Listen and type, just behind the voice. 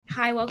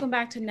Hi, welcome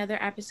back to another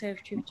episode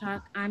of Truth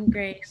Talk. I'm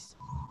Grace.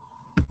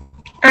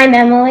 I'm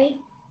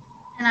Emily.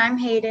 And I'm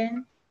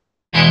Hayden.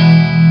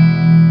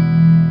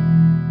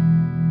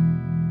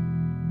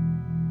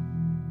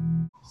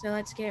 So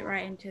let's get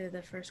right into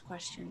the first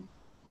question.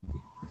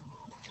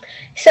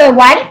 So,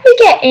 why did we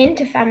get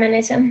into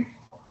feminism?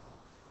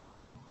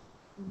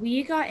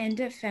 We got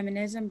into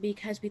feminism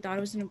because we thought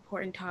it was an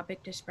important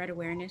topic to spread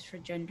awareness for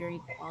gender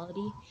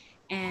equality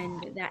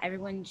and that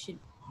everyone should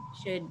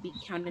be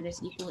counted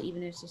as equal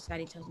even if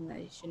society tells them that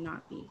it should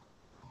not be.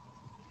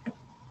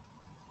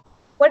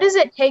 What does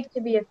it take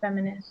to be a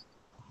feminist?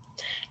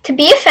 To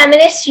be a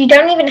feminist, you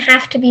don't even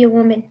have to be a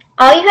woman.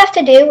 All you have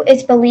to do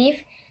is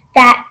believe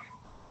that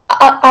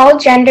all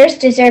genders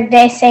deserve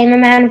the same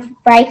amount of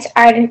rights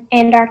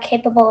and are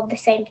capable of the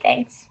same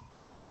things.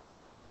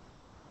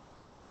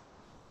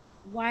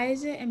 Why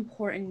is it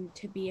important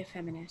to be a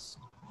feminist?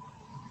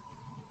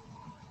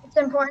 It's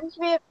important to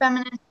be a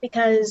feminist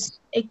because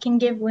it can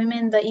give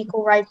women the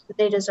equal rights that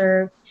they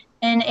deserve,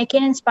 and it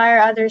can inspire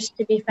others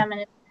to be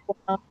feminist as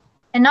well.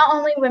 And not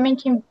only women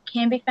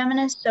can be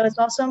feminists, so it's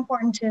also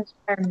important to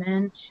inspire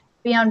men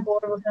to be on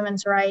board with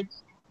women's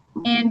rights.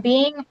 And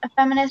being a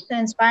feminist and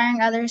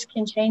inspiring others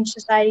can change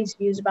society's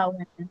views about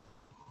women.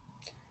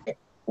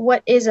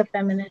 What is a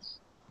feminist?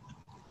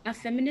 A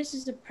feminist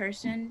is a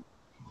person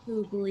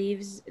who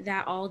believes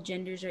that all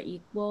genders are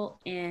equal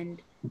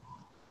and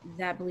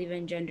that believe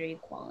in gender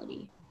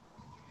equality.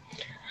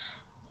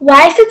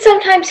 Why is it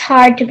sometimes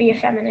hard to be a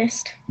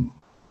feminist?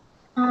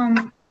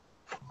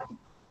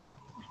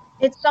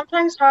 It's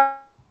sometimes hard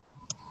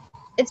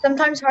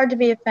to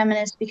be a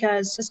feminist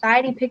because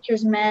society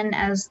pictures men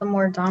as the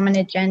more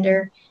dominant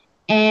gender,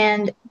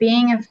 and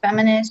being a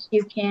feminist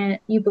you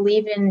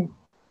believe in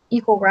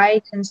equal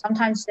rights, and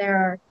sometimes there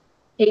are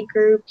hate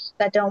groups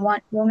that don't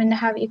want women to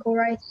have equal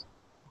rights,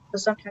 so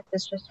sometimes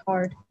it's just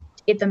hard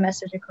to get the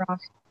message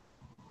across.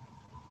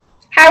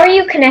 How are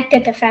you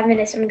connected to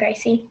feminism,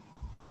 Gracie?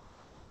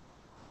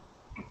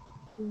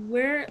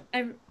 We're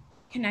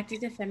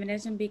connected to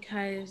feminism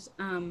because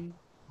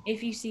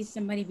if you see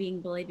somebody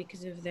being bullied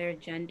because of their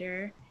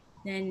gender,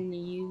 then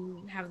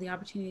you have the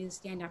opportunity to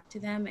stand up to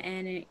them,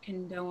 and it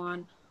can go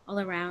on all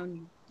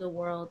around the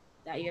world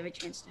that you have a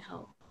chance to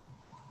help.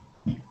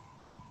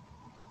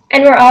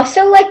 And we're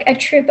also like a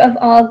troop of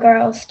all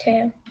girls,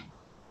 too.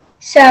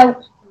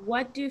 So,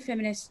 What do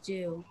feminists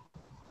do,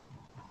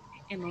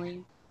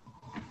 Emily?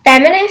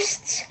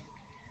 feminists,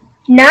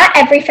 not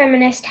every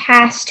feminist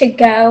has to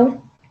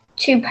go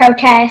to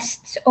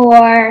protests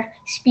or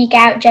speak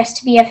out just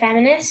to be a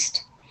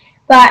feminist,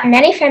 but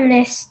many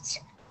feminists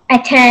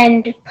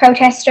attend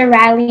protester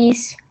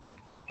rallies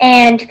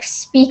and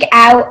speak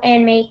out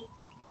and make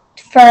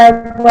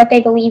for what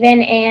they believe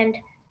in and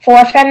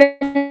for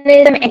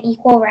feminism and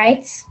equal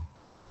rights.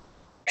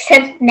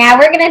 Except now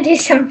we're going to do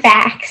some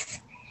facts.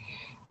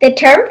 The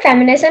term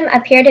feminism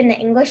appeared in the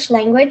English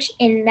language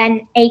in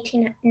the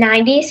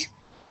 1890s,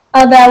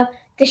 although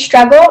the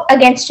struggle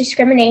against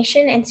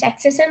discrimination and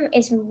sexism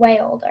is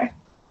way older.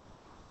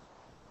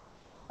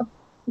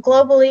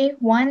 Globally,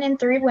 1 in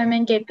 3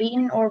 women get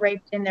beaten or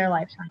raped in their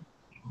lifetime.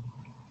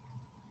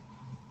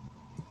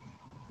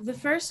 The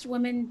first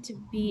woman to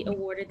be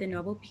awarded the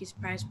Nobel Peace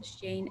Prize was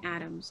Jane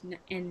Addams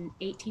in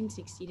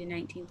 1860 to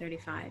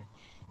 1935.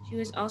 She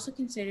was also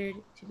considered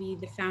to be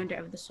the founder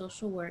of the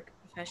social work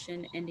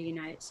profession in the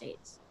United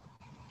States.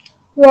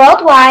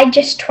 Worldwide,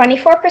 just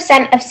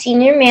 24% of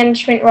senior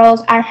management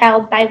roles are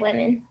held by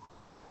women.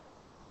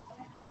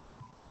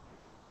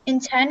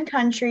 In 10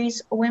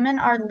 countries, women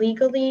are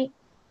legally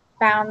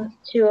bound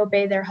to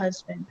obey their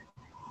husband.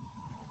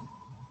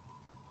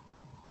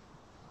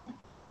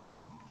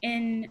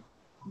 In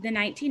the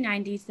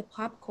 1990s, the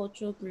pop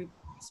cultural group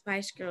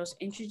Spice Girls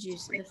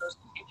introduced the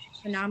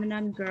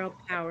phenomenon girl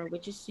power,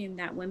 which assumed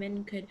that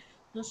women could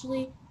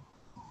socially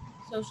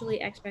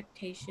socially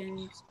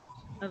expectations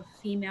of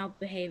female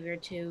behavior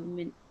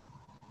to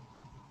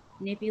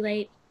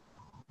manipulate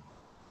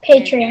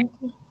and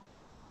Patriarchy.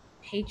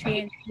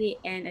 patriarchy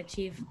and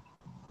achieve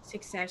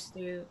success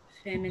through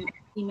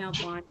female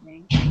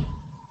bonding.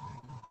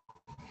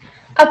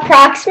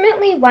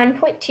 Approximately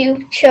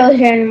 1.2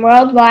 children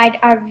worldwide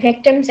are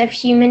victims of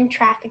human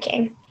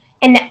trafficking,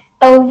 and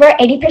over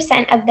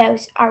 80% of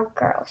those are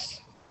girls.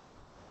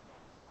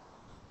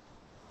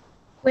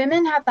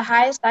 Women have the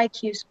highest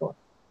IQ score.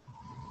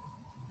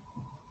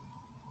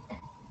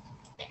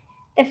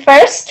 The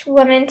first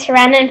woman to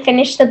run and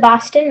finish the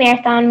Boston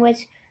Marathon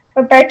was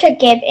Roberta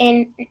Gibb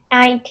in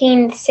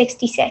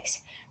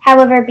 1966.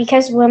 However,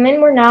 because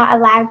women were not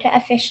allowed to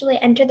officially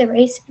enter the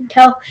race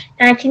until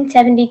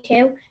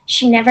 1972,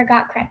 she never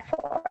got credit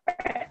for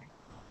it.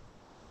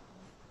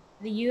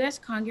 The U.S.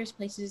 Congress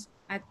places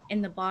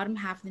in the bottom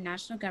half of the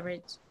national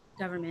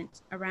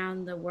government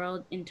around the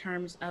world in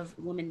terms of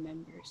women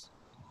members.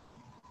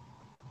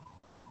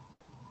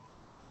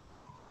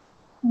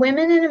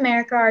 Women in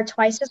America are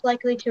twice as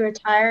likely to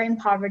retire in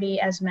poverty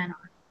as men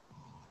are.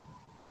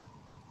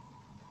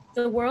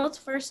 The world's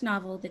first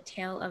novel, The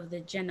Tale of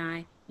the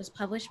Genii, was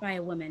published by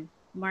a woman,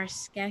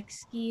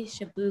 Marszewski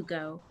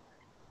Shabugo.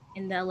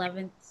 in the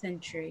 11th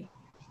century?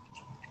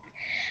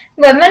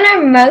 Women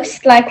are more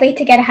likely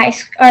to get a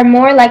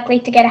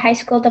high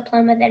school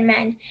diploma than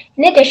men.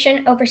 In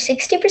addition, over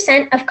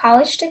 60% of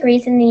college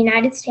degrees in the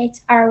United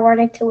States are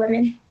awarded to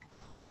women.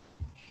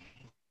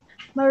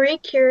 Marie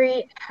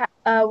Curie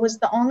was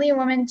the only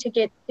woman to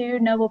get 2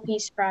 Nobel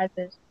Peace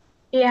Prizes.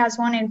 She has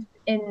one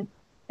in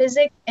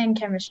physics and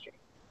chemistry.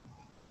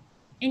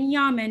 In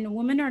Yemen,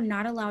 women are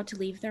not allowed to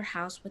leave their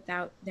house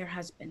without their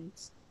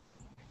husbands.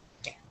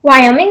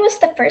 Wyoming was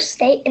the first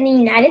state in the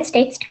United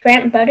States to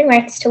grant voting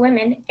rights to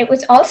women. It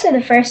was also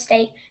the first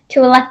state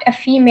to elect a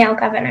female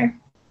governor.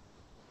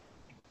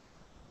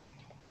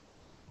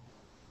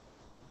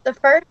 The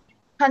first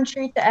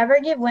country to ever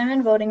give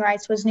women voting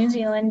rights was New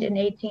Zealand in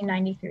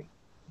 1893.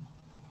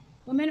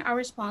 Women are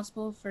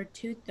responsible for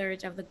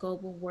 2/3 of the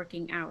global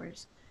working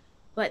hours,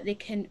 but they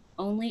can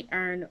only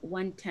earn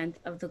 1/10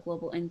 of the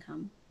global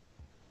income.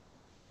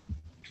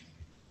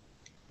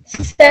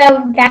 So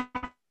that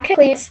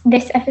concludes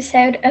this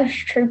episode of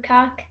True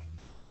Talk.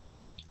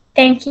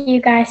 Thank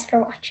you guys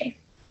for watching.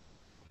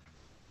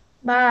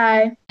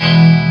 Bye.